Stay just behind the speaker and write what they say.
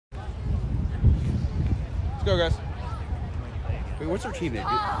Let's go, guys. Wait, what's their team name?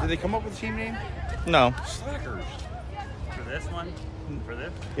 Did they come up with a team name? No. Slackers. For this one? For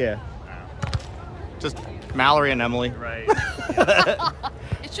this? Yeah. Oh. Just Mallory and Emily. Right.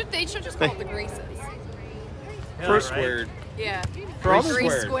 They should just call it the Graces. For right. squared. Yeah. Grace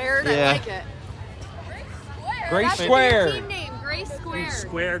Grace squared. squared. Yeah. I like it. Grace That's squared. their team name. Grace squared.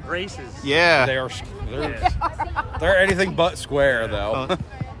 Square Graces. Yeah. They're anything but square, though.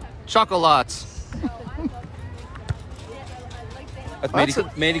 Chocolates.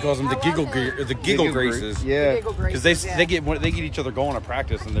 That's Mandy calls them the giggle graces. Yeah. Giggle Graces, Because they get each other going at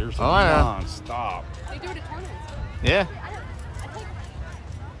practice, and they're just non-stop. They do it at tournaments. Yeah.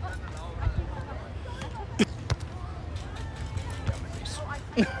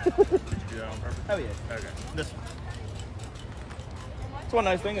 Oh, yeah. Okay. This one. That's one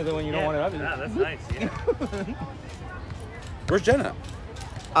nice thing is that when you don't want it up. Yeah, that's nice. Yeah. Where's Jenna?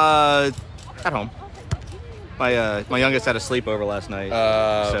 At home. My youngest had a sleepover last night,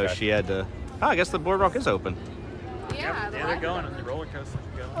 so okay. she had to. Oh, I guess the boardwalk is open. Yeah. Yeah, they're going on the roller coaster.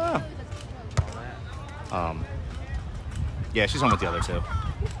 Going. Oh. All that. Yeah, she's home with the other two.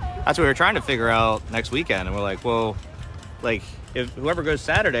 That's what we were trying to figure out next weekend, and we're like, well, like if whoever goes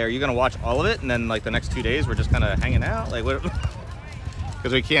Saturday, are you gonna watch all of it, and then like the next 2 days we're just kind of hanging out, like what?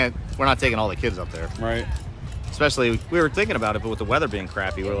 Because we're not taking all the kids up there. Right. Especially, we were thinking about it, but with the weather being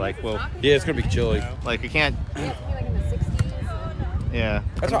crappy, we're like, well, Yeah, it's gonna be chilly. like we can't. Yeah, it's like in the 60s. Yeah.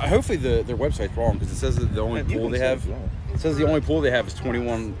 That's why, hopefully their website's wrong because it says that the only pool they have. It says the only pool they have is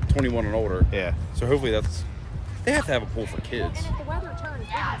 21 and older. Yeah. So hopefully they have to have a pool for kids. And if the weather turns,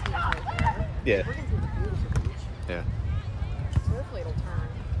 we're going to see it right there. Yeah. We're going to see the beautiful beach. Yeah. So hopefully it'll turn.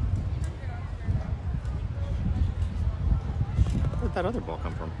 Where did that other ball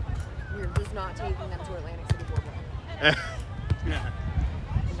come from? We're just not taking them to Atlantic City Boardwalk.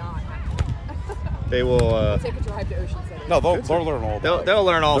 Not happening. They will. Take a drive to Ocean City. No, they'll learn all about it. They'll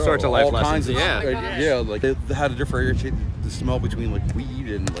learn all sorts of life all lessons. kinds of Yeah. yeah, like how to differentiate the smell between like weed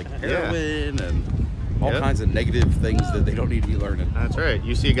and like heroin and all kinds of negative things that they don't need to be learning. That's right.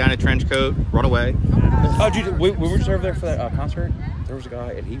 You see a guy in a trench coat, run away. Oh, dude, we were just over there for that concert. There was a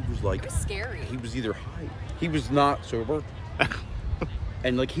guy, and he was like, It was scary. he was either high, he was not sober,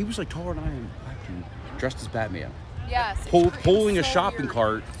 and like he was like taller than I am, acting, dressed as Batman, Yes. pulling a so shopping weird.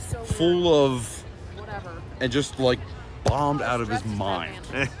 cart So weird. full of, Whatever. and just like bombed out of his Dressed as mind.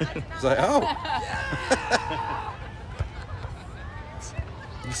 Batman. It's like, oh.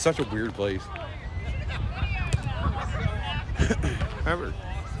 It's such a weird place. Remember?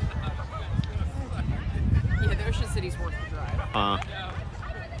 Yeah, the Ocean City's worth the drive. Yeah,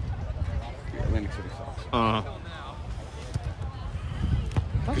 Atlantic City sucks.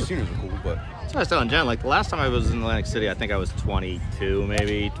 Casinos are cool, but That's what I was telling Jen. Like the last time I was in Atlantic City, I think I was 22,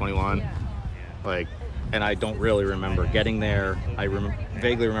 maybe 21. Yeah. Like, and I don't really remember getting there. I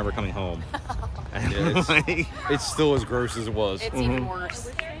vaguely remember coming home. And yeah, it's, like, it's still as gross as it was. It's even worse.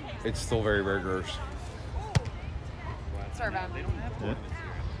 It's still very, very gross. Sorry about it. yeah.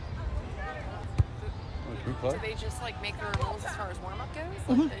 Do they just like make their rules as far as warm up goes?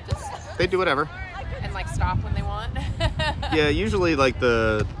 Like they just They do whatever. and like stop when they want? Yeah, usually like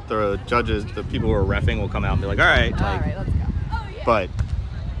the judges, the people who are reffing will come out and be like, all right, All like, right, let's go. but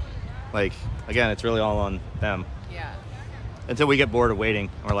like again, it's really all on them. Yeah. Until we get bored of waiting,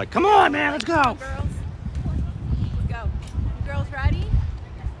 and we're like, come on, man, let's go. Girls, let's go. Girls ready?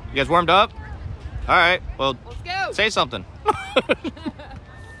 You guys warmed up? All right, well, Let's go. say something.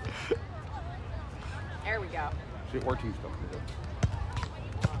 There we go. See, or team stuff.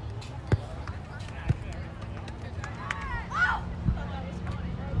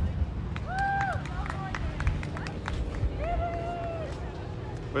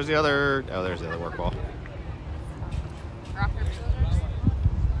 Where's the other? Oh, there's the other work ball. Rock, paper, scissors.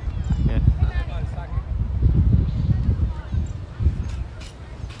 Yeah.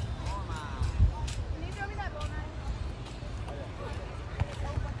 Can you throw me that ball now?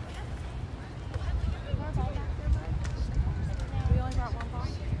 We only got one ball.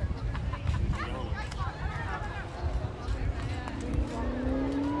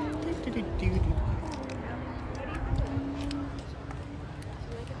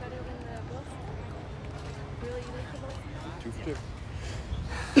 You like it better than the Bulls? Really, you like the Bulls? 2 for 2.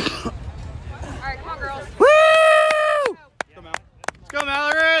 All right, come on, girls. Woo! Let's go,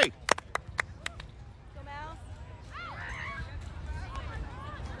 Mallory. Go, Mal.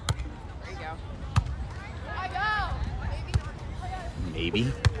 There you go. I go. Maybe.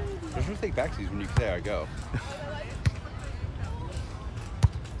 There's no take backsies when you say I go.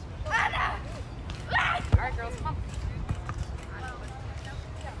 All right, girls, come on.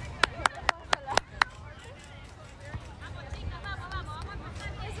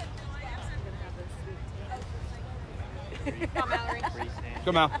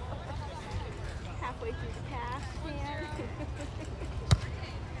 Come out. Halfway through the pass,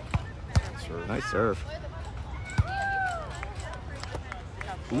 man. Nice serve.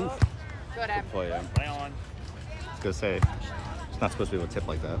 Oof. Good, Em. Play, Em. Play on. I was gonna say, it's not supposed to be able to tip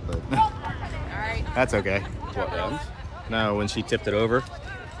like that, but All right. that's okay. What, ends? No, when she tipped it over.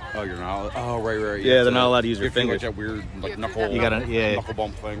 Oh, you're not. Oh, right. Yeah, they're not allowed to use your If you fingers. Like that weird, like, You knuckle, gotta- yeah. knuckle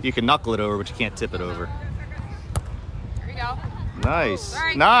bump thing. You can knuckle it over, but you can't tip it over. Here we go. Nice. All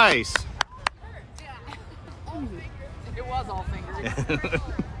right. Nice. It was all fingers. It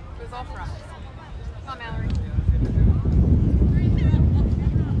was all fries. Come on, Mallory.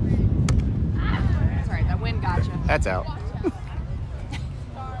 That's all right. That wind got you. That's out.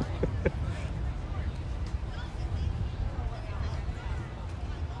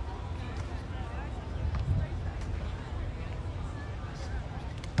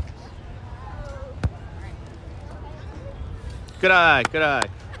 Good eye, good eye.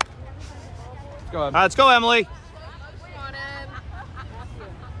 Go ahead. Let's go, Emily. Come on, Em. You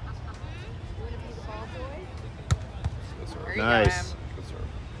want to be the ball boy? Good serve. There you Nice. go, Em. Good serve.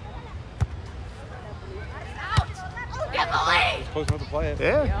 Get the lead! Close enough to play it.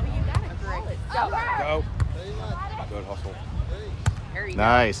 Yeah. You got it. Great. Go. Go. Good hustle. There you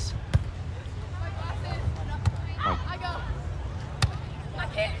Nice. go. I go. I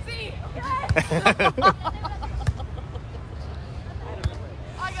can't see.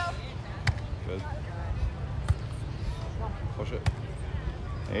 I go. Good. Push it.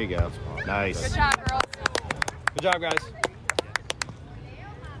 There you go. Nice. Good job, girls. Good job, guys.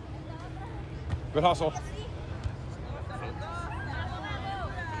 Good hustle.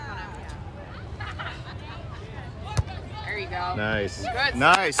 There you go. Nice. Good.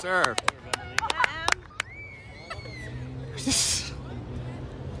 Nice serve.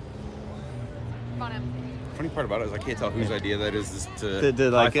 Come on, Em. Funny part about it is I can't tell whose idea that is to To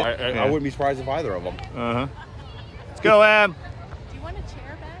like it? I Yeah. wouldn't be surprised if either of them. Uh-huh. Let's go, Em. Do you want a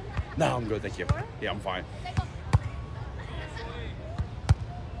chair, Ben? No, I'm good, thank you. Yeah, I'm fine.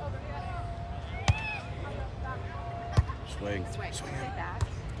 Swing. Swing. Swing. Say back.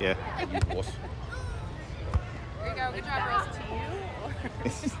 Yeah. You wuss. There you go. Good job, girls. To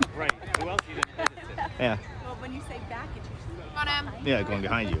you? Right. Who else you didn't hit it to? Yeah. Well, when you say back, it's usually Come on, Em. Yeah, going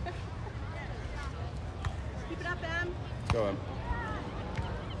behind you. keep it up, Em. Let's go, Em.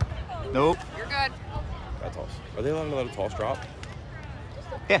 Nope. You're good. That toss. Are they allowed to let a toss drop?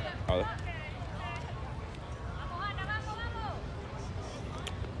 Yeah. Are they?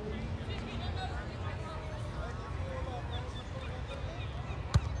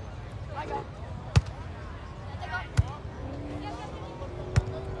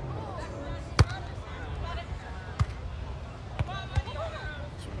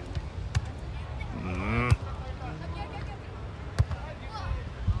 Mm.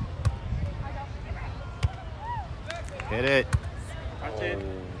 Hit it. Watch it.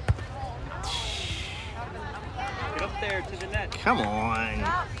 Get up there to the net. Come on.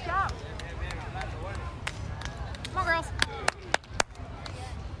 Come on, girls.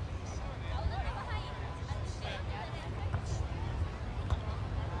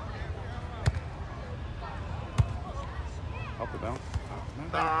 Help it down.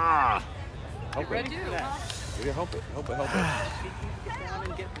 Ah. Help Ready it. for that. Yeah, help it. Help it. Help it. Get down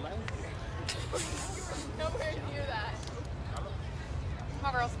and get low. Nowhere near that. Come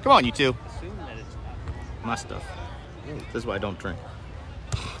on, girls. Come on, you two. Assume that it's not. My stuff. This is why I don't drink.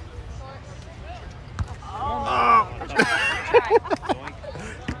 Try. Doink.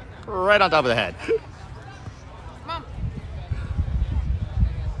 Right on top of the head. Come on.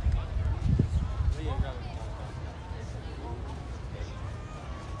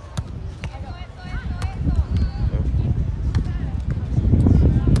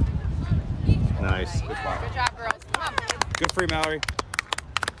 Nice. Good spot. Good job, girls. Come on. Good free, Mallory.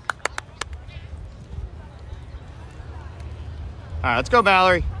 All right, let's go,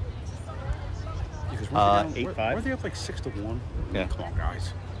 Mallory. Because Uh, weren't 8-5? Weren't they up like 6-1? Yeah. Come on,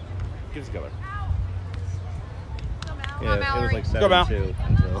 guys. Get it together. Yeah, it was Mallory. like Go, Mal. 7-2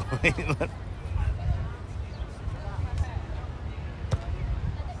 until.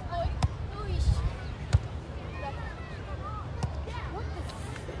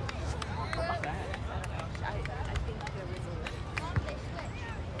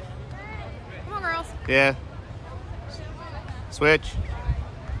 Come on, girls. Yeah. Switch.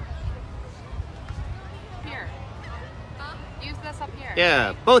 Here. Use this up here.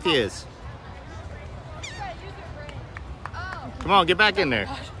 Yeah, both ears. Come on, get back in there.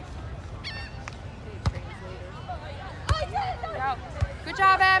 Go. Good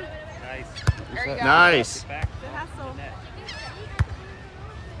job, Em. Nice. There you go. Nice. Back The hustle. to the net.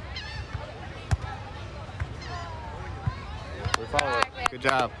 Follow it. Good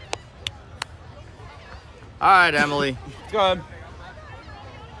job. All right, Emily. Go ahead.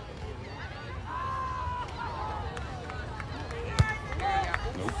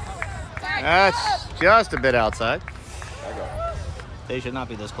 That's just a bit outside. I got it. They should not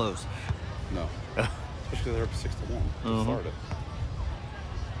be this close. No. Especially they're up 6-1. Mhm. Florida.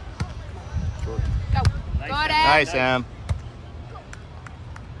 Jordan. Go. Nice, Got it. Nice, Em.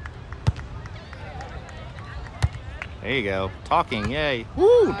 There you go. Talking, yay.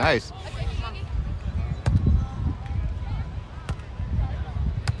 Woo, nice.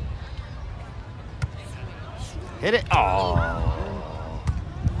 Hit it. Oh.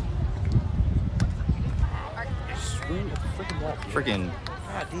 Swing the freaking ball. Freaking.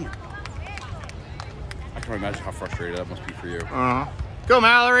 God damn. I can imagine how frustrated that must be for you. Go, Mallory.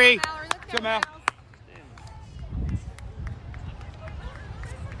 Mallory, let's Come out.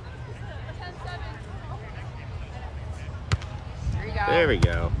 There you go. There we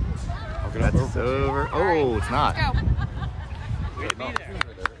go. I'll get up That's over. Oh, it's not. Let's go. No, if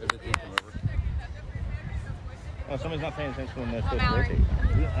it did come over. Oh, somebody's not paying attention when they're supposed to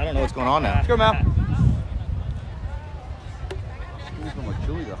rotate. I don't know what's going on now. Let's go, Mal. It's from like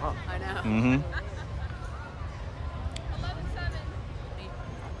chilly to hot. I know. Mm-hmm.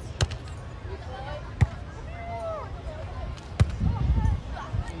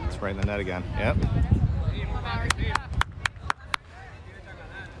 It's right in the net again. Yep.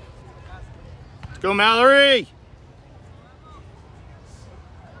 Let's go, Mallory.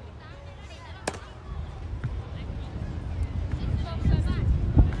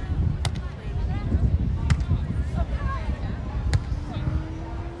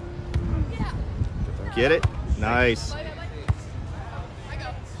 Get it? Nice. Set it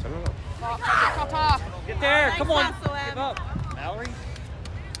up. Talk. Get there. Nice Come on. hustle, Em. Give up. Mallory.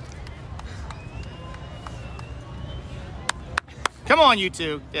 Come on, you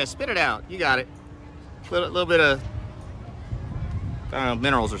two. Yeah, spit it out. You got it. Little bit of, I don't know,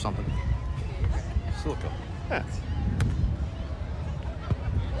 minerals or something. Silica. Yeah.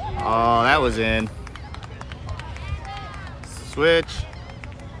 Oh, that was in. Switch.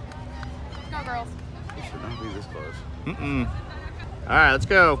 Go, girls. It should not be this close. Mm-mm. All right, let's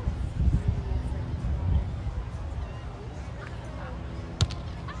go.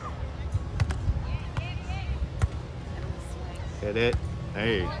 Hit it.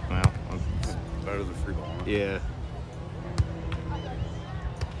 Hey, well, Better than free ball. Huh? yeah.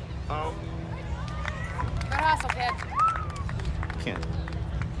 Oh, Good hustle, kid.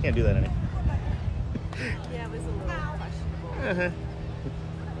 can't do that any. Yeah, it was a little questionable.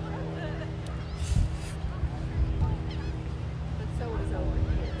 But so was over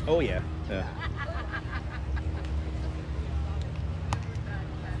here. Oh yeah.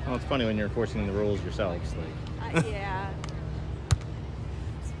 Well, it's funny when you're enforcing the rules yourselves. Like, Yeah.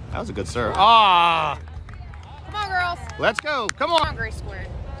 that was a good serve. Ah, Come on, girls. let's go. Come Come on. on, Grace Squared.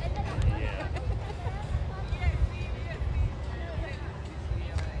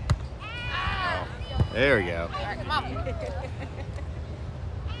 There we go. All right, come on.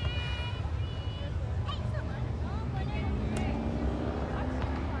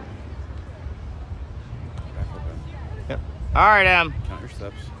 Back up in. Yep. All right, Em. Count your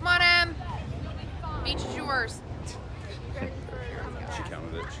steps. Come on, Em. Beach is yours. She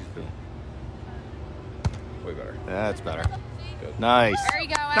counted it. She's been way better. That's better. Good. Nice. There you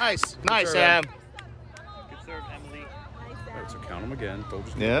go, Em. Nice, serve, Em. Good serve, Emily. All right, so count them again. Don't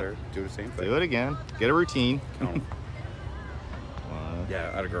just go Yep. there. Do the same thing. Do it again. Get a routine. Count 'em. One.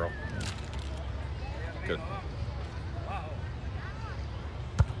 Yeah, atta girl. Good.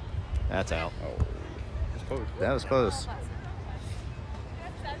 That's out. Oh, it's close. That was close.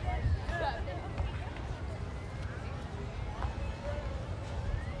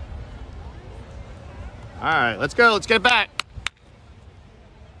 All right, let's go. Let's get it back.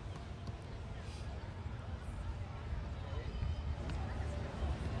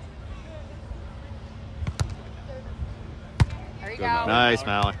 There you Good go. night. Nice,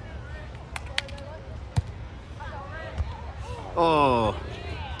 Mallory. Oh,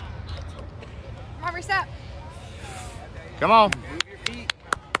 Come on, reset. come on. Move your feet.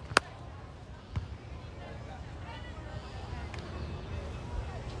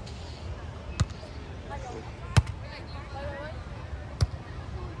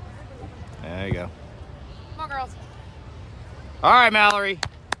 There you go. Come on, girls. All right, Mallory.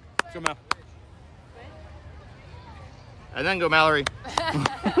 Let's go, Mal. And then go, Mallory. All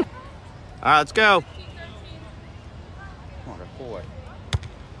right, let's go. Come on, got pull away.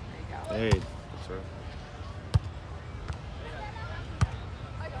 Hey. Good serve.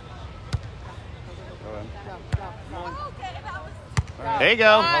 Go ahead. Go, go, go. There you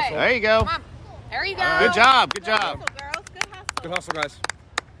go. Right. There you go. Come on. There you go. Good job. Good job. Hustle, girls. Good hustle. Good hustle, guys.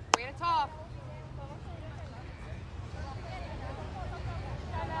 Way to talk.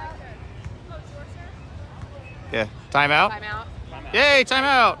 Yeah. Timeout. Timeout. Yay,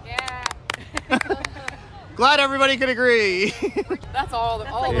 timeout. Yeah. Glad everybody could agree. That's all the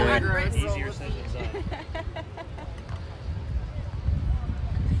like way a girls. Easier said than done.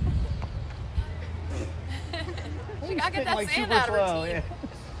 You gotta get that sand out of her teeth.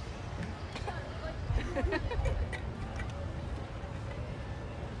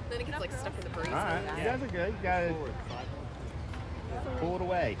 Then it gets like stuck in the braces. All right, you guys are good. You guys pull it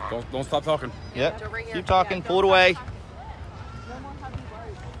away. Don't stop talking. Yep. Joe, right here. Keep talking. Yeah, Pull it away. No more hubby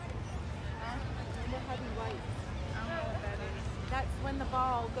white. No more hubby white. I don't know what that is. That's when the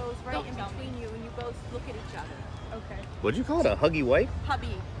ball goes right in between you and you both look at each other. Okay. What'd you call it? A huggy wipe?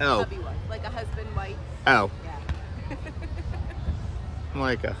 Hubby. Oh. Hubby white. Like a husband white. Oh. Yeah. I'm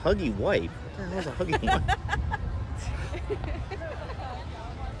like, a huggy wipe? What the hell is a huggy wipe?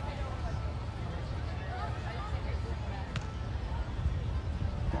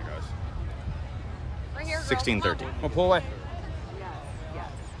 Come on, guys. Right here, girls. 16-13. Come on. Come on, pull away. Yes.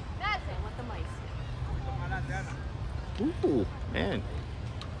 Yes. That's it. Let the mice. Ooh, man.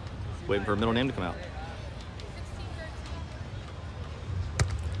 Waiting for a middle name to come out.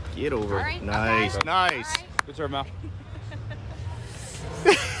 Get over. All right, Nice, okay. nice. All right. Good serve, Mal.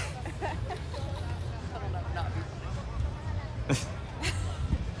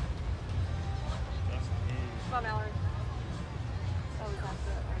 Come on, Mallory. Oh, we got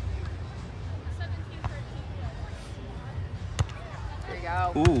the. There you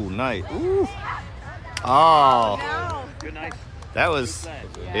go. Ooh, nice. Ooh. Oh, No. Good night. that was,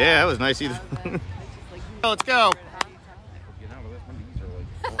 yeah, that was nice either. Let's go. You know, my knees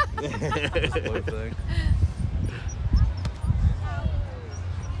are like slow thing.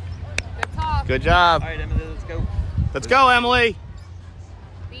 Good talk. Good job. All right, Emily, let's go. Let's go, Emily.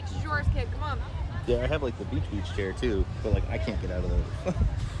 Beach is yours, kid. Come on. Yeah, I have like the beach chair too, but like I can't get out of those.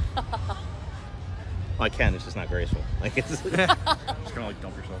 Well, I can, it's just not graceful. Like it's Just kind of like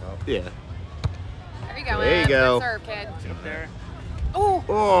dump yourself out. yeah. There you go. There you Em. go. Good serve, kid. Up there. Oh,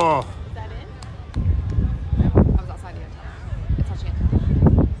 Oh, Is that in? I was outside the antenna. It's touching antenna.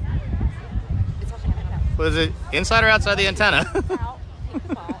 It's touching antenna. was it inside or outside the antenna? Out. Take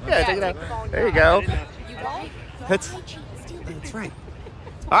the ball. Yeah, take it take the out. ball and There you go. go. You won't? That's right.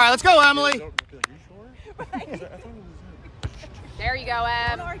 All right, let's go, Emily. There you go,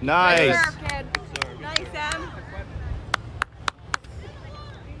 Em. Good Nice. serve, kid. Nice, Em.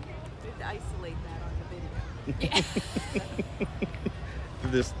 Just isolate that on the video.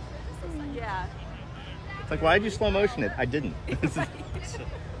 This, Yeah. it's like, why did you slow motion it? I didn't. Come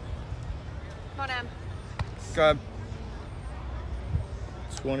on, Em. Go ahead.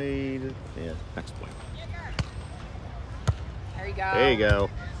 20. Yeah, next point. There you go. There you go.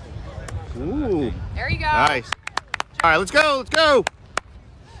 Ooh, There you go. nice. All right, let's go. Let's go.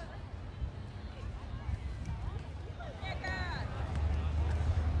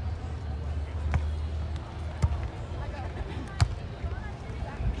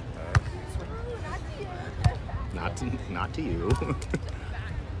 Not to you.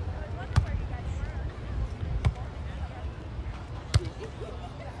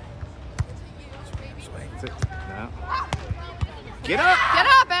 No. Get up. Get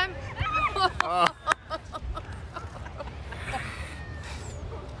up, Em. Oh.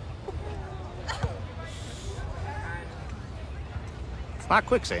 It's not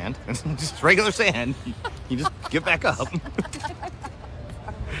quicksand. It's just regular sand. You just get back up.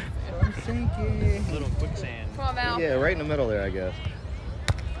 I'm sinking. Little quicksand. Come on, Mal. Yeah, right in the middle there, I guess.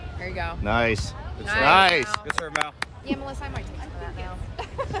 There you go. Nice. Nice. Nice. Mal. Good serve, Mal. Yeah, Melissa, I might take some of that now.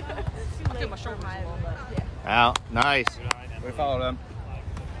 I'll do my shoulders a little bit. Yeah. Out. Nice. Good eye, Emily. We follow them.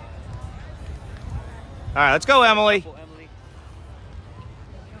 All right, let's go, Emily. Emily.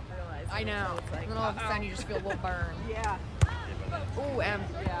 I know. And then all of a sudden you just feel a little burn. Yeah. Ooh, Em.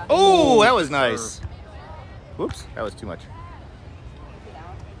 Yeah. Oh, that was nice. Whoops, that was too much.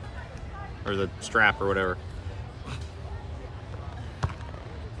 Or the strap or whatever.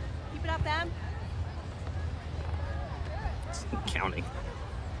 Keep it up, Em. Counting.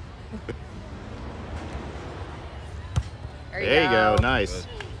 There you go. Nice.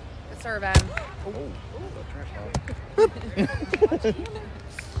 Good serve, Em. Come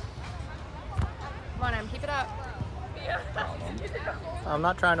on, Em. Keep it up. I'm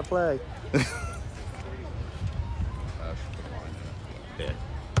not trying to play. Yeah.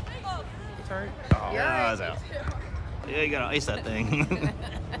 It's alright. Oh, You're right. it's out. Yeah, you gotta ice that thing.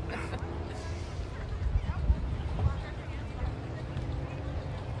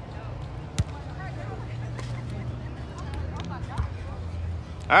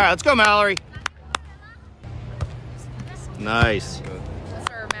 All right, let's go, Mallory. Nice. That's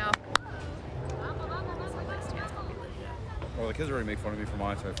our mouth. Well, the kids already make fun of me for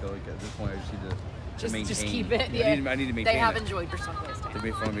mine, so I feel like at this point I just need to maintain. Just keep it. I Yeah. need to maintain They have it. enjoyed your someplace. They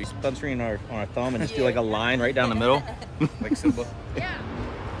make fun of me Sunscreen on our thumb and just do like a line right down the middle. like Simba. Yeah.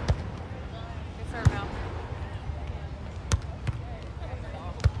 It's our mouth.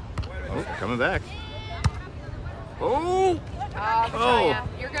 Oh, they're coming back. Oh! Oh, Oh. yeah.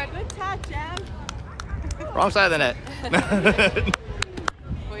 You're good. Good touch, Em. Wrong side of the net.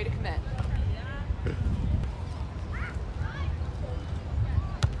 Way to commit.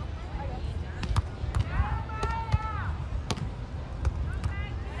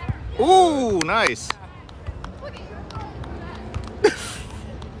 Ooh, nice.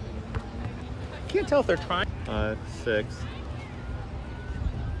 Can't tell if they're trying. 6.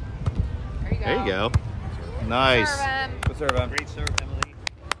 There you go. There you go. Nice. Serve him. Good serve, Em. Great serve, Emily.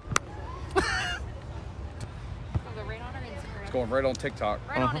 I'll go right on our Instagram. It's going right on TikTok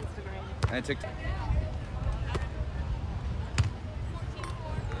Right on Instagram. and TikTok.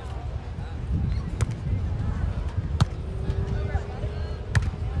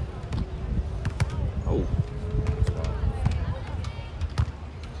 Oh.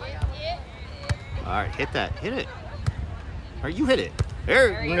 All right, hit that. Hit it. All right, you hit it.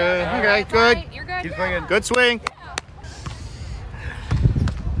 There. You go. Okay, That's good. right. You're good. Keep Yeah. swinging. Good swing.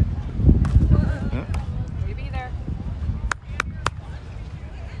 Way to be there.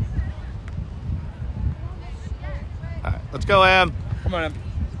 All right, let's go, Em. Come on, Em.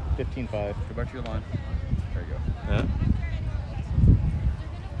 15-5. Go back to your line. There you go. Yeah.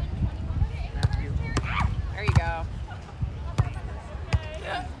 There you go.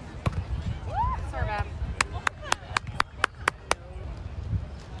 Serve him.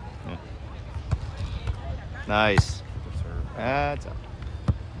 Nice. Good serve. That's up.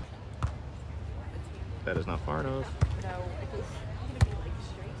 That is not far enough. No, it was gonna be like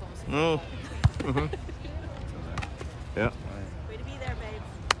straight. Almost No. Mhm. Yeah. Way to be there,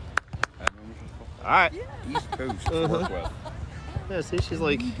 babe. All right. East Coast to work with. Yeah, see, she's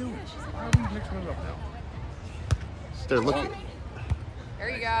like, Why are we mixing it up now? they're looking. There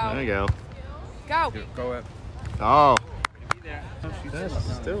you There go. you go. Go. Here, go Em. Oh. Be there.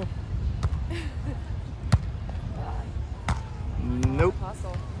 Yes, still. Nope.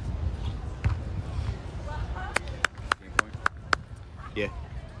 Hustle. Game point. Yeah.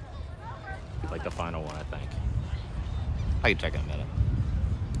 Like the final one, I think. I can check in a minute.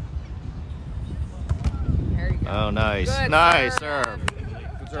 There you go. Oh, nice. Good Nice serve. serve. Good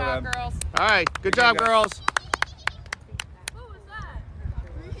Good serve, job, Em. girls. All right. Good job, guys. girls.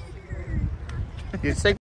 You say